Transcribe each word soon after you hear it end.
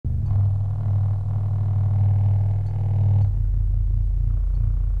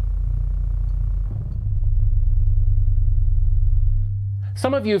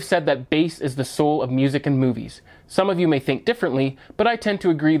Some of you have said that bass is the soul of music and movies. Some of you may think differently, but I tend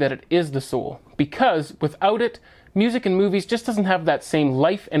to agree that it is the soul, because without it, music and movies just doesn't have that same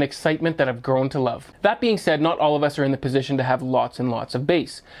life and excitement that I've grown to love. That being said, not all of us are in the position to have lots and lots of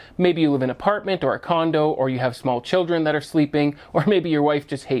bass. Maybe you live in an apartment or a condo, or you have small children that are sleeping, or maybe your wife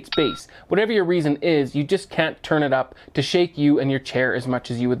just hates bass. Whatever your reason is, you just can't turn it up to shake you and your chair as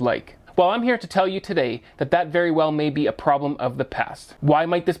much as you would like. Well, I'm here to tell you today that that very well may be a problem of the past. Why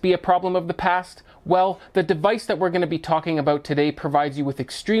might this be a problem of the past? Well, the device that we're going to be talking about today provides you with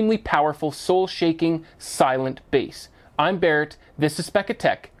extremely powerful, soul-shaking, silent bass. I'm Barrett, this is Spec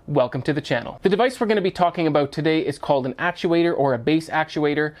Tech. Welcome to the channel. The device we're going to be talking about today is called an actuator or a bass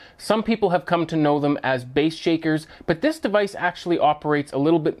actuator. Some people have come to know them as bass shakers, but this device actually operates a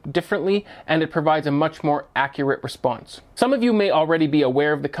little bit differently and it provides a much more accurate response. Some of you may already be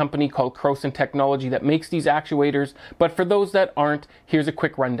aware of the company called Crowson Technology that makes these actuators, but for those that aren't, here's a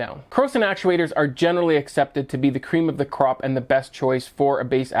quick rundown. Crowson actuators are generally accepted to be the cream of the crop and the best choice for a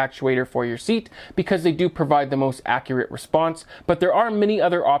bass actuator for your seat because they do provide the most accurate response, but there are many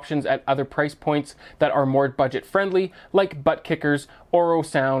other options at other price points that are more budget friendly, like Butt Kickers, Oro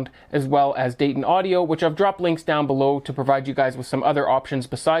Sound, as well as Dayton Audio, which I've dropped links down below to provide you guys with some other options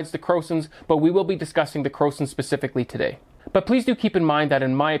besides the Crowsons, but we will be discussing the Crowsons specifically today. But please do keep in mind that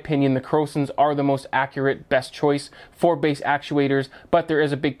in my opinion, the Crowsons are the most accurate, best choice for bass actuators, but there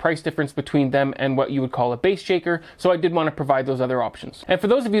is a big price difference between them and what you would call a bass shaker, so I did want to provide those other options. And for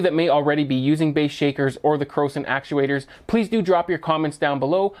those of you that may already be using bass shakers or the Crowson actuators, please do drop your comments down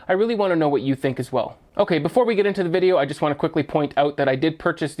below. I really want to know what you think as well. Okay, before we get into the video, I just want to quickly point out that I did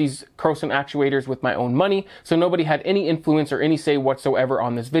purchase these Crowson actuators with my own money, so nobody had any influence or any say whatsoever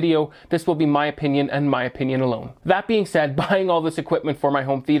on this video. This will be my opinion and my opinion alone. That being said, buying all this equipment for my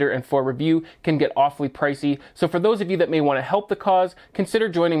home theater and for review can get awfully pricey, so for those of you that may want to help the cause, consider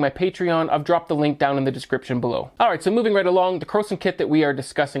joining my Patreon. I've dropped the link down in the description below. Alright, so moving right along, the Crowson kit that we are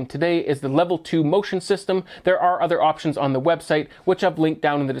discussing today is the Level 2 motion system. There are other options on the website, which I've linked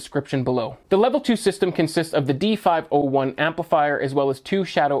down in the description below. The Level 2 system consists of the D-501 amplifier as well as 2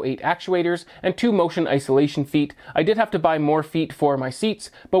 Shadow 8 actuators and 2 motion isolation feet. I did have to buy more feet for my seats,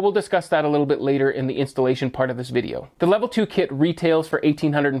 but we'll discuss that a little bit later in the installation part of this video. The Level 2 kit retails for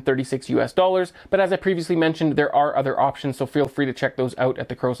 $1,836 US, but as I previously mentioned, there are other options, so feel free to check those out at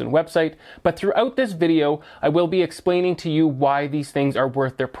the Crowson website. But throughout this video, I will be explaining to you why these things are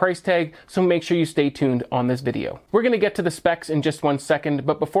worth their price tag, so make sure you stay tuned on this video. We're going to get to the specs in just one second,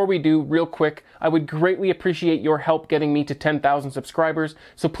 but before we do, real quick, I would greatly appreciate your help getting me to 10,000 subscribers,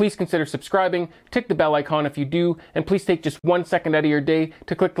 so please consider subscribing, tick the bell icon if you do, and please take just 1 second out of your day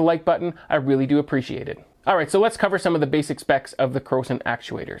to click the like button. I really do appreciate it. Alright, so let's cover some of the basic specs of the Crowson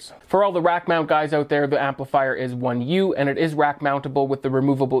actuators. For all the rack mount guys out there, the amplifier is 1U and it is rack mountable with the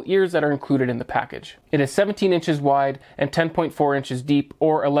removable ears that are included in the package. It is 17 inches wide and 10.4 inches deep,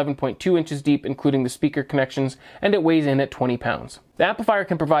 or 11.2 inches deep including the speaker connections, and it weighs in at 20 pounds. The amplifier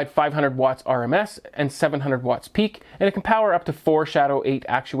can provide 500 watts RMS and 700 watts peak, and it can power up to 4 Shadow 8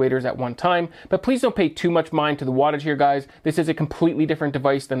 actuators at one time, but please don't pay too much mind to the wattage here guys. This is a completely different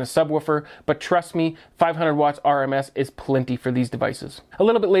device than a subwoofer, but trust me, 500 watts RMS is plenty for these devices. A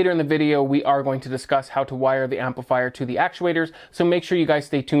little bit later in the video, we are going to discuss how to wire the amplifier to the actuators, so make sure you guys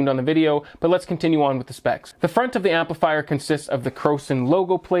stay tuned on the video, but let's continue on with the specs. The front of the amplifier consists of the Crowson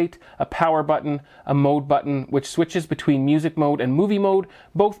logo plate, a power button, a mode button, which switches between music mode and movie mode.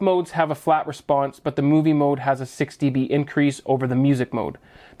 Both modes have a flat response, but the movie mode has a 6 dB increase over the music mode.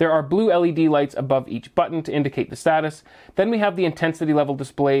 There are blue LED lights above each button to indicate the status. Then we have the intensity level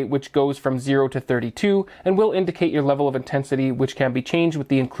display, which goes from 0 to 32 and will indicate your level of intensity, which can be changed with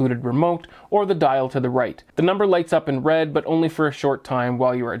the included remote or the dial to the right. The number lights up in red, but only for a short time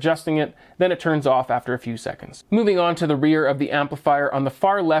while you are adjusting it, then it turns off after a few seconds. Moving on to the rear of the amplifier, on the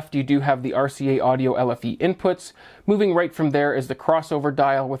far left you do have the RCA audio LFE inputs. Moving right from there is the crossover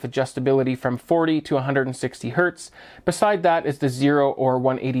dial with adjustability from 40 to 160 Hertz. Beside that is the 0 or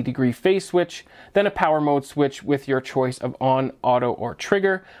 180 degree phase switch, then a power mode switch with your choice of on, auto, or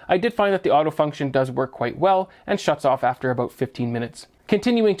trigger. I did find that the auto function does work quite well and shuts off after about 15 minutes.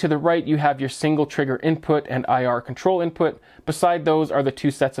 Continuing to the right, you have your single trigger input and IR control input. Beside those are the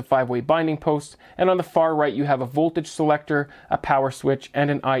 2 sets of 5-way binding posts, and on the far right you have a voltage selector, a power switch, and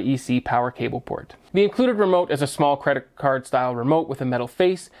an IEC power cable port. The included remote is a small credit card style remote with a metal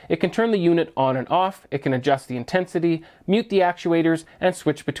face. It can turn the unit on and off, it can adjust the intensity, mute the actuators, and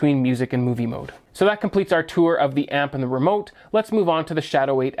switch between music and movie mode. So that completes our tour of the amp and the remote. Let's move on to the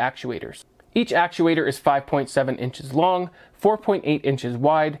Shadow 8 actuators. Each actuator is 5.7 inches long, 4.8 inches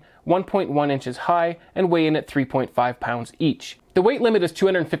wide, 1.1 inches high, and weigh in at 3.5 pounds each. The weight limit is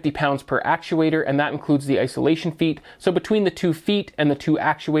 250 pounds per actuator, and that includes the isolation feet. So between the 2 feet and the 2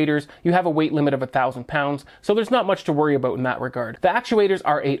 actuators, you have a weight limit of 1,000 pounds, so there's not much to worry about in that regard. The actuators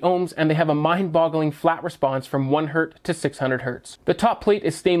are 8 ohms, and they have a mind-boggling flat response from 1 Hz to 600 Hz. The top plate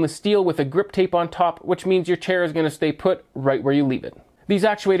is stainless steel with a grip tape on top, which means your chair is going to stay put right where you leave it. These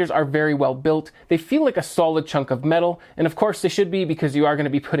actuators are very well built. They feel like a solid chunk of metal, and of course they should be because you are going to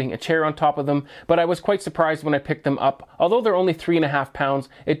be putting a chair on top of them, but I was quite surprised when I picked them up. Although they're only 3.5 pounds,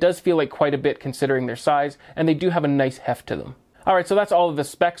 it does feel like quite a bit considering their size, and they do have a nice heft to them. Alright, so that's all of the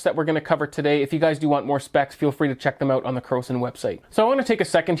specs that we're going to cover today. If you guys do want more specs, feel free to check them out on the Crowson website. So I want to take a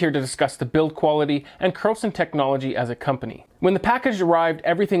second here to discuss the build quality and Crowson technology as a company. When the package arrived,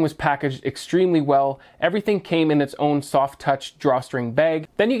 everything was packaged extremely well. Everything came in its own soft touch drawstring bag.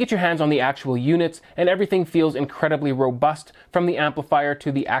 Then you get your hands on the actual units, and everything feels incredibly robust from the amplifier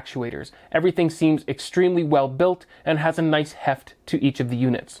to the actuators. Everything seems extremely well built and has a nice heft to each of the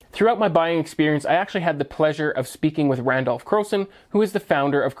units. Throughout my buying experience, I actually had the pleasure of speaking with Randolph Crowson, who is the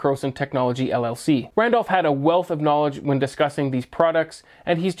founder of Crowson Technology LLC. Randolph had a wealth of knowledge when discussing these products,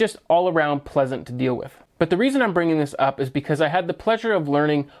 and he's just all around pleasant to deal with. But the reason I'm bringing this up is because I had the pleasure of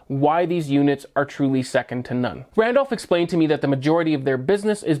learning why these units are truly second to none. Randolph explained to me that the majority of their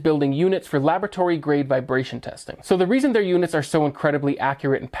business is building units for laboratory-grade vibration testing. So the reason their units are so incredibly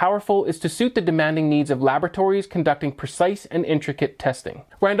accurate and powerful is to suit the demanding needs of laboratories conducting precise and intricate testing.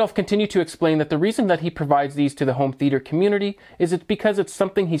 Randolph continued to explain that the reason that he provides these to the home theater community is because it's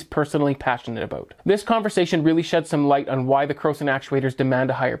something he's personally passionate about. This conversation really shed some light on why the Crowson actuators demand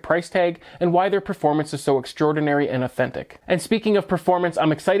a higher price tag and why their performance is so extraordinary and authentic. And speaking of performance,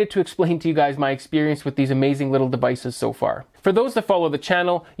 I'm excited to explain to you guys my experience with these amazing little devices so far. For those that follow the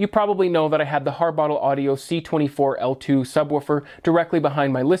channel, you probably know that I had the Harbottle Audio C24L2 subwoofer directly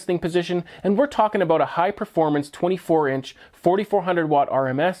behind my listening position, and we're talking about a high-performance 24-inch 4400 watt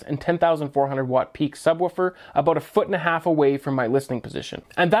RMS and 10,400 watt peak subwoofer about 1.5 feet away from my listening position.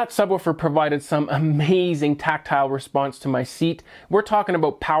 And that subwoofer provided some amazing tactile response to my seat. We're talking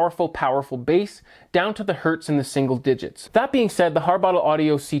about powerful bass down to the hertz in the single digits. That being said, the Harbottle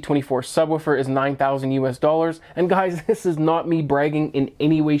Audio C24 subwoofer is $9,000 US, and guys, this is not me bragging in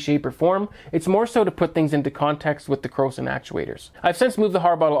any way, shape, or form. It's more so to put things into context with the Crowson actuators. I've since moved the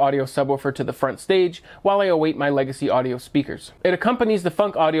Harbottle Audio subwoofer to the front stage while I await my legacy audio speakers. It accompanies the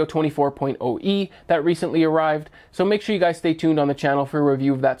Funk Audio 24.0E that recently arrived, so make sure you guys stay tuned on the channel for a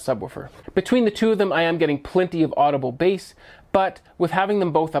review of that subwoofer. Between the two of them, I am getting plenty of audible bass, but with having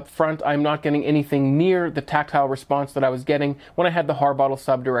them both up front, I'm not getting anything near the tactile response that I was getting when I had the Harbottle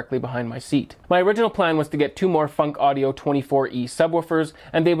sub directly behind my seat. My original plan was to get 2 more Funk Audio 24E subwoofers,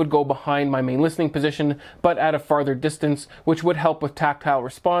 and they would go behind my main listening position, but at a farther distance, which would help with tactile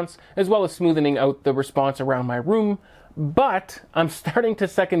response, as well as smoothing out the response around my room. But I'm starting to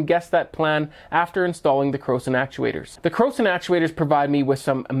second guess that plan after installing the Crowson actuators. The Crowson actuators provide me with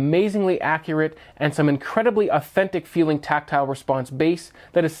some amazingly accurate and some incredibly authentic feeling tactile response bass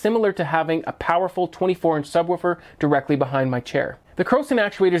that is similar to having a powerful 24-inch subwoofer directly behind my chair. The Crowson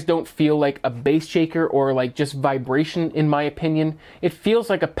actuators don't feel like a bass shaker or like just vibration in my opinion. It feels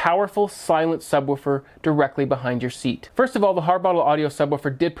like a powerful silent subwoofer directly behind your seat. First of all, the Harbottle Audio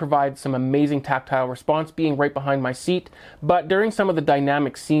subwoofer did provide some amazing tactile response being right behind my seat, but during some of the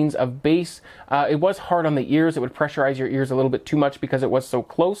dynamic scenes of bass, it was hard on the ears. It would pressurize your ears a little bit too much because it was so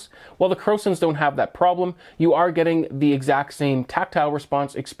close. While the Crowsons don't have that problem, you are getting the exact same tactile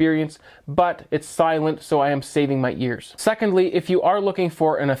response experience, but it's silent, so I am saving my ears. Secondly, if you are looking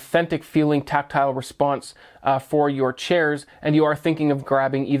for an authentic feeling tactile response for your chairs and you are thinking of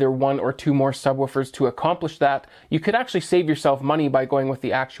grabbing either 1 or 2 more subwoofers to accomplish that, you could actually save yourself money by going with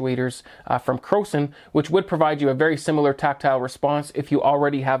the actuators from Crowson, which would provide you a very similar tactile response if you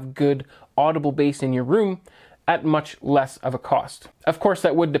already have good audible bass in your room at much less of a cost. Of course,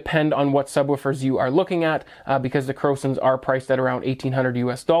 that would depend on what subwoofers you are looking at because the Crowsons are priced at around $1,800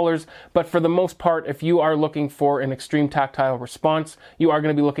 US. But for the most part, if you are looking for an extreme tactile response, you are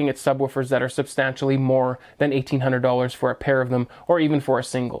going to be looking at subwoofers that are substantially more than $1,800 for a pair of them or even for a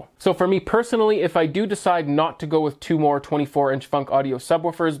single. So for me personally, if I do decide not to go with 2 more 24-inch Funk Audio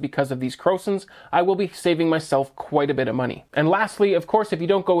subwoofers because of these Crowsons, I will be saving myself quite a bit of money. And lastly, of course, if you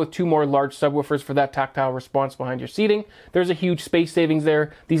don't go with 2 more large subwoofers for that tactile response behind your seating. There's a huge space savings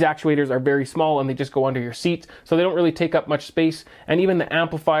there. These actuators are very small and they just go under your seat, so they don't really take up much space. And even the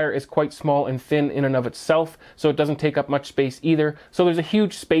amplifier is quite small and thin in and of itself, so it doesn't take up much space either. So there's a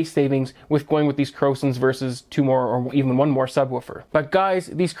huge space savings with going with these Crowsons versus 2 more or even 1 more subwoofer. But guys,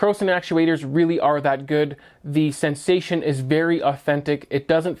 these Crowson actuators really are that good. The sensation is very authentic. It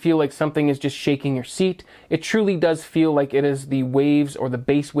doesn't feel like something is just shaking your seat. It truly does feel like it is the waves or the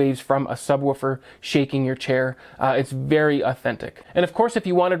bass waves from a subwoofer shaking your chair. It's very authentic. And of course, if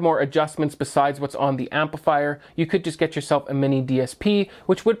you wanted more adjustments besides what's on the amplifier, you could just get yourself a mini DSP,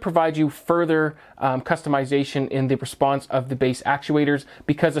 which would provide you further customization in the response of the bass actuators,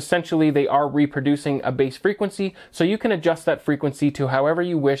 because essentially they are reproducing a bass frequency, so you can adjust that frequency to however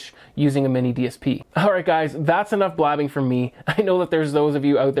you wish using a mini DSP. All right, guys, that's enough blabbing from me. I know that there's those of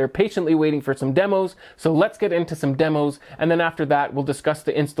you out there patiently waiting for some demos, so let's get into some demos, and then after that, we'll discuss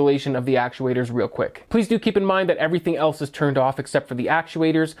the installation of the actuators real quick. Please do keep in mind that everything else is turned off except for the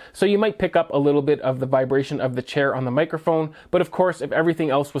actuators, so you might pick up a little bit of the vibration of the chair on the microphone, but of course, if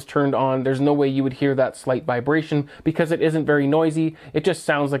everything else was turned on, there's no way you would hear that slight vibration because it isn't very noisy. It just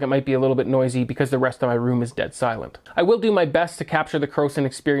sounds like it might be a little bit noisy because the rest of my room is dead silent. I will do my best to capture the Crowson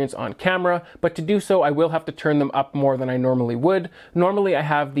experience on camera, but to do so, I will have to turn them up more than I normally would. Normally, I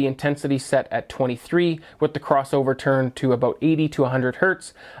have the intensity set at 23 with the crossover turned to about 80 to 100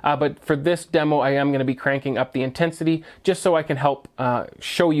 hertz, but for this demo, I am going to be cranking up the intensity just so I can help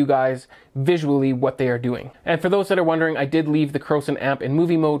show you guys visually what they are doing. And for those that are wondering, I did leave the Crowson amp in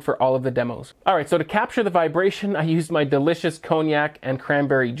movie mode for all of the demos. All right, so to capture the vibration, I used my delicious cognac and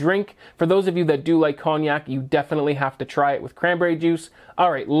cranberry drink. For those of you that do like cognac, you definitely have to try it with cranberry juice.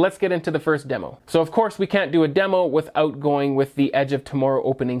 All right, let's get into the first demo. So of course, we can't do a demo without going with the Edge of Tomorrow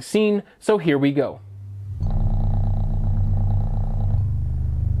opening scene, so here we go.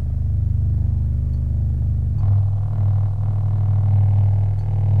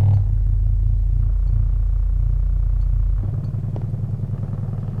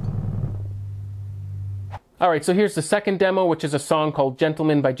 Alright, so here's the second demo, which is a song called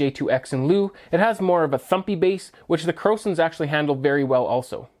Gentleman by J2X and Lou. It has more of a thumpy bass, which the Crowsons actually handle very well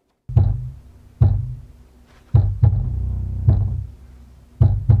also.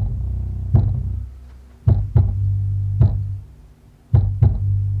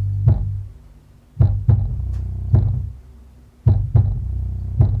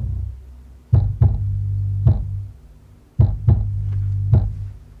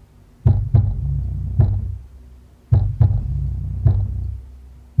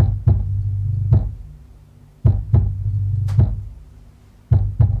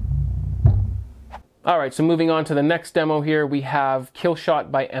 Alright, so moving on to the next demo here, we have Kill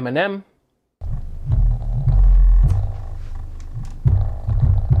Shot by Eminem.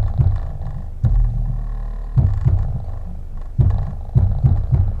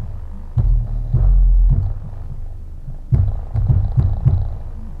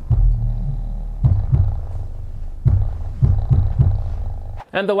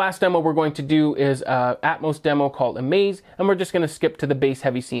 And the last demo we're going to do is an Atmos demo called Amaze, and we're just going to skip to the bass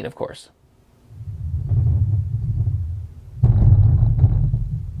heavy scene, of course.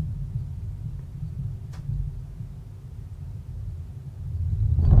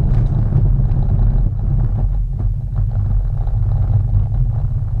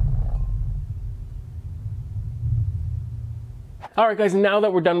 Alright guys, now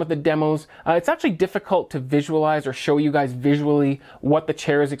that we're done with the demos, it's actually difficult to visualize or show you guys visually what the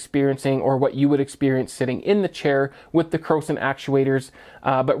chair is experiencing or what you would experience sitting in the chair with the Crowson actuators.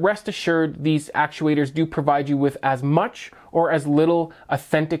 But rest assured, these actuators do provide you with as much or as little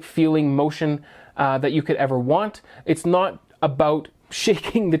authentic feeling motion that you could ever want. It's not about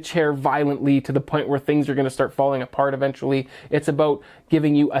shaking the chair violently to the point where things are going to start falling apart eventually. It's about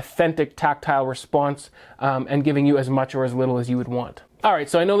giving you authentic tactile response and giving you as much or as little as you would want.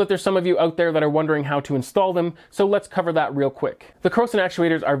 Alright, so I know that there's some of you out there that are wondering how to install them, so let's cover that real quick. The Crowson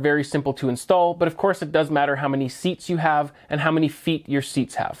actuators are very simple to install, but of course it does matter how many seats you have and how many feet your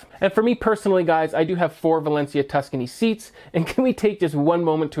seats have. And for me personally, guys, I do have 4 Valencia Tuscany seats, and can we take just one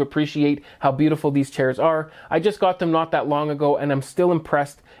moment to appreciate how beautiful these chairs are? I just got them not that long ago, and I'm still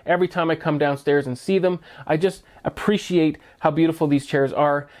impressed every time I come downstairs and see them. I just appreciate how beautiful these chairs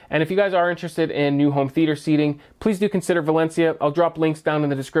are. And if you guys are interested in new home theater seating, please do consider Valencia. I'll drop links down in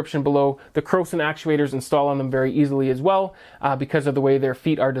the description below. The Crowson actuators install on them very easily as well because of the way their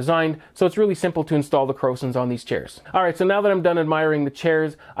feet are designed. So it's really simple to install the Crowsons on these chairs. All right, so now that I'm done admiring the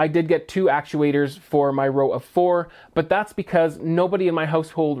chairs, I did get 2 actuators for my row of 4, but that's because nobody in my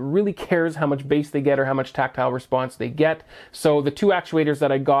household really cares how much bass they get or how much tactile response they get. So the 2 actuators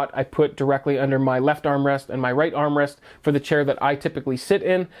that I got, I put directly under my left armrest and my right armrest for the chair that I typically sit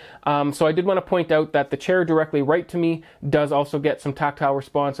in. So I did want to point out that the chair directly right to me does also get some tactile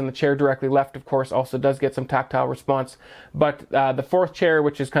response, and the chair directly left, of course, also does get some tactile response. But the 4th chair,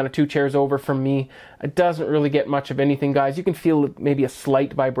 which is kind of 2 chairs over from me, it doesn't really get much of anything, guys. You can feel maybe a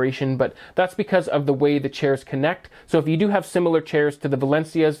slight vibration, but that's because of the way the chairs connect. So if you do have similar chairs to the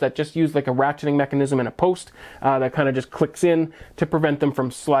Valencias that just use like a ratcheting mechanism and a post that kind of just clicks in to prevent them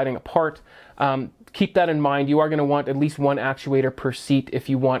from sliding apart, keep that in mind. You are going to want at least 1 actuator per seat if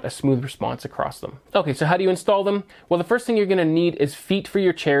you want a smooth response across them. Okay, so how do you install them? Well, the first thing you're going to need is feet for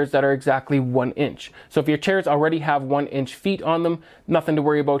your chairs that are exactly 1 inch. So if your chairs already have 1 inch feet on them, nothing to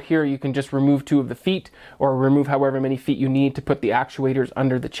worry about here. You can just remove 2 of the feet or remove however many feet you need to put the actuators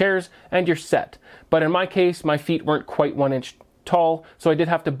under the chairs and you're set. But in my case, my feet weren't quite 1 inch tall, so I did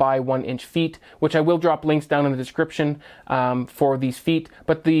have to buy 1 inch feet, which I will drop links down in the description for these feet.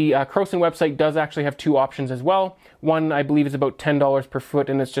 But the Crowson website does actually have 2 options as well. One, I believe, is about $10 per foot,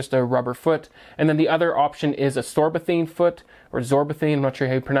 and it's just a rubber foot. And then the other option is a sorbothane foot, or zorbothane, I'm not sure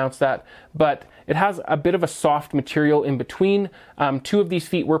how you pronounce that, but it has a bit of a soft material in between. 2 of these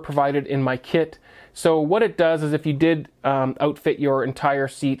feet were provided in my kit. So what it does is if you did outfit your entire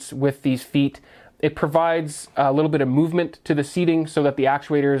seats with these feet, it provides a little bit of movement to the seating so that the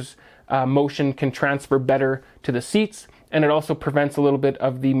actuator's motion can transfer better to the seats, and it also prevents a little bit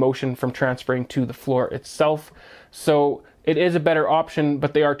of the motion from transferring to the floor itself. So it is a better option,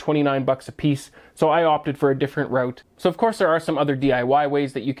 but they are 29 bucks a piece, so I opted for a different route. So of course there are some other DIY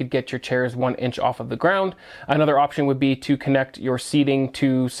ways that you could get your chairs 1 inch off of the ground. Another option would be to connect your seating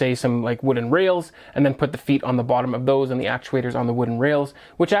to, say, some like wooden rails, and then put the feet on the bottom of those and the actuators on the wooden rails,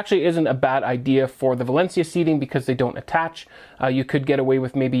 which actually isn't a bad idea for the Valencia seating because they don't attach. You could get away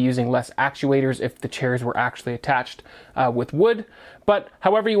with maybe using less actuators if the chairs were actually attached with wood. But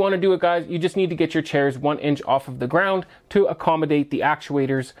however you want to do it, guys, you just need to get your chairs 1 inch off of the ground to accommodate the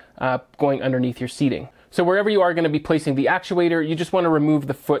actuators going underneath your seating. So wherever you are going to be placing the actuator, you just want to remove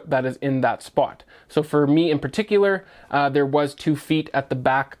the foot that is in that spot. So for me in particular, there was 2 feet at the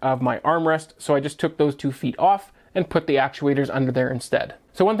back of my armrest, so I just took those 2 feet off and put the actuators under there instead.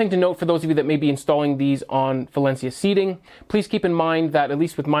 So one thing to note for those of you that may be installing these on Valencia seating, please keep in mind that, at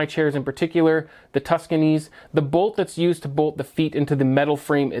least with my chairs in particular, the Tuscanys, the bolt that's used to bolt the feet into the metal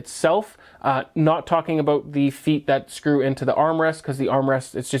frame itself, not talking about the feet that screw into the armrest, because the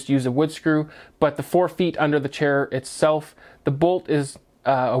armrest, it's just use a wood screw, but the 4 feet under the chair itself, the bolt is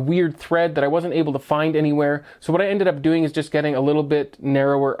a weird thread that I wasn't able to find anywhere. So what I ended up doing is just getting a little bit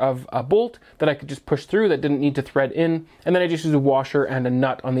narrower of a bolt that I could just push through that didn't need to thread in. And then I just used a washer and a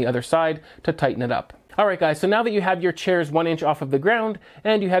nut on the other side to tighten it up. Alright guys, so now that you have your chairs 1 inch off of the ground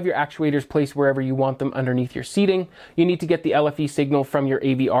and you have your actuators placed wherever you want them underneath your seating, you need to get the LFE signal from your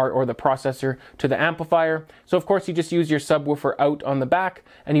AVR or the processor to the amplifier. So of course you just use your subwoofer out on the back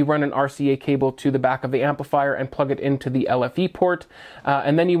and you run an RCA cable to the back of the amplifier and plug it into the LFE port.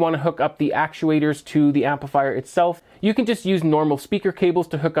 And then you want to hook up the actuators to the amplifier itself. You can just use normal speaker cables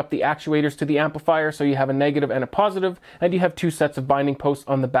to hook up the actuators to the amplifier, so you have a negative and a positive, and you have 2 sets of binding posts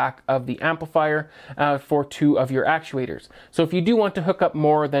on the back of the amplifier for 2 of your actuators. So if you do want to hook up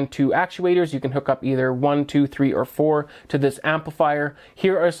more than 2 actuators, you can hook up either 1, 2, 3, or 4 to this amplifier.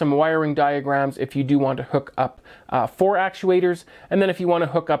 Here are some wiring diagrams if you do want to hook up 4 actuators, and then if you want to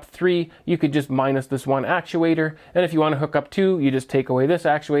hook up 3, you could just minus this 1 actuator, and if you want to hook up 2, you just take away this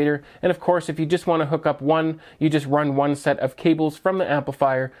actuator, and of course if you just want to hook up 1, you just run 1 set of cables from the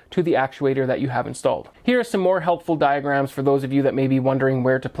amplifier to the actuator that you have installed. Here are some more helpful diagrams for those of you that may be wondering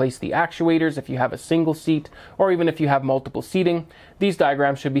where to place the actuators if you have a single seat, or even if you have multiple seating. These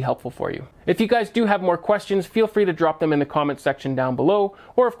diagrams should be helpful for you. If you guys do have more questions, feel free to drop them in the comment section down below,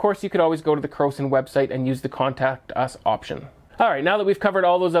 or of course you could always go to the Crowson website and use the contact us option. Alright, now that we've covered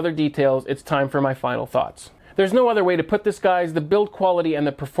all those other details, it's time for my final thoughts. There's no other way to put this, guys. The build quality and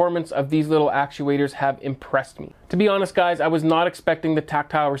the performance of these little actuators have impressed me. To be honest, guys, I was not expecting the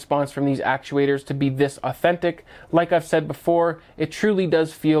tactile response from these actuators to be this authentic. Like I've said before, it truly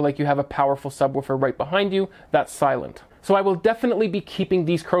does feel like you have a powerful subwoofer right behind you that's silent. So I will definitely be keeping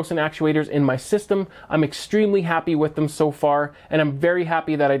these Crowson actuators in my system. I'm extremely happy with them so far, and I'm very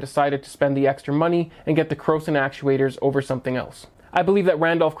happy that I decided to spend the extra money and get the Crowson actuators over something else. I believe that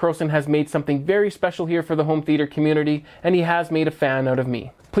Randolph Crowson has made something very special here for the home theater community, and he has made a fan out of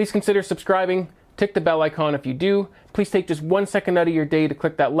me. Please consider subscribing, tick the bell icon if you do. Please take just 1 second out of your day to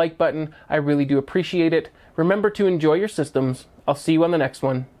click that like button. I really do appreciate it. Remember to enjoy your systems. I'll see you on the next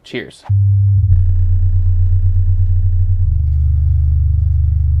one. Cheers.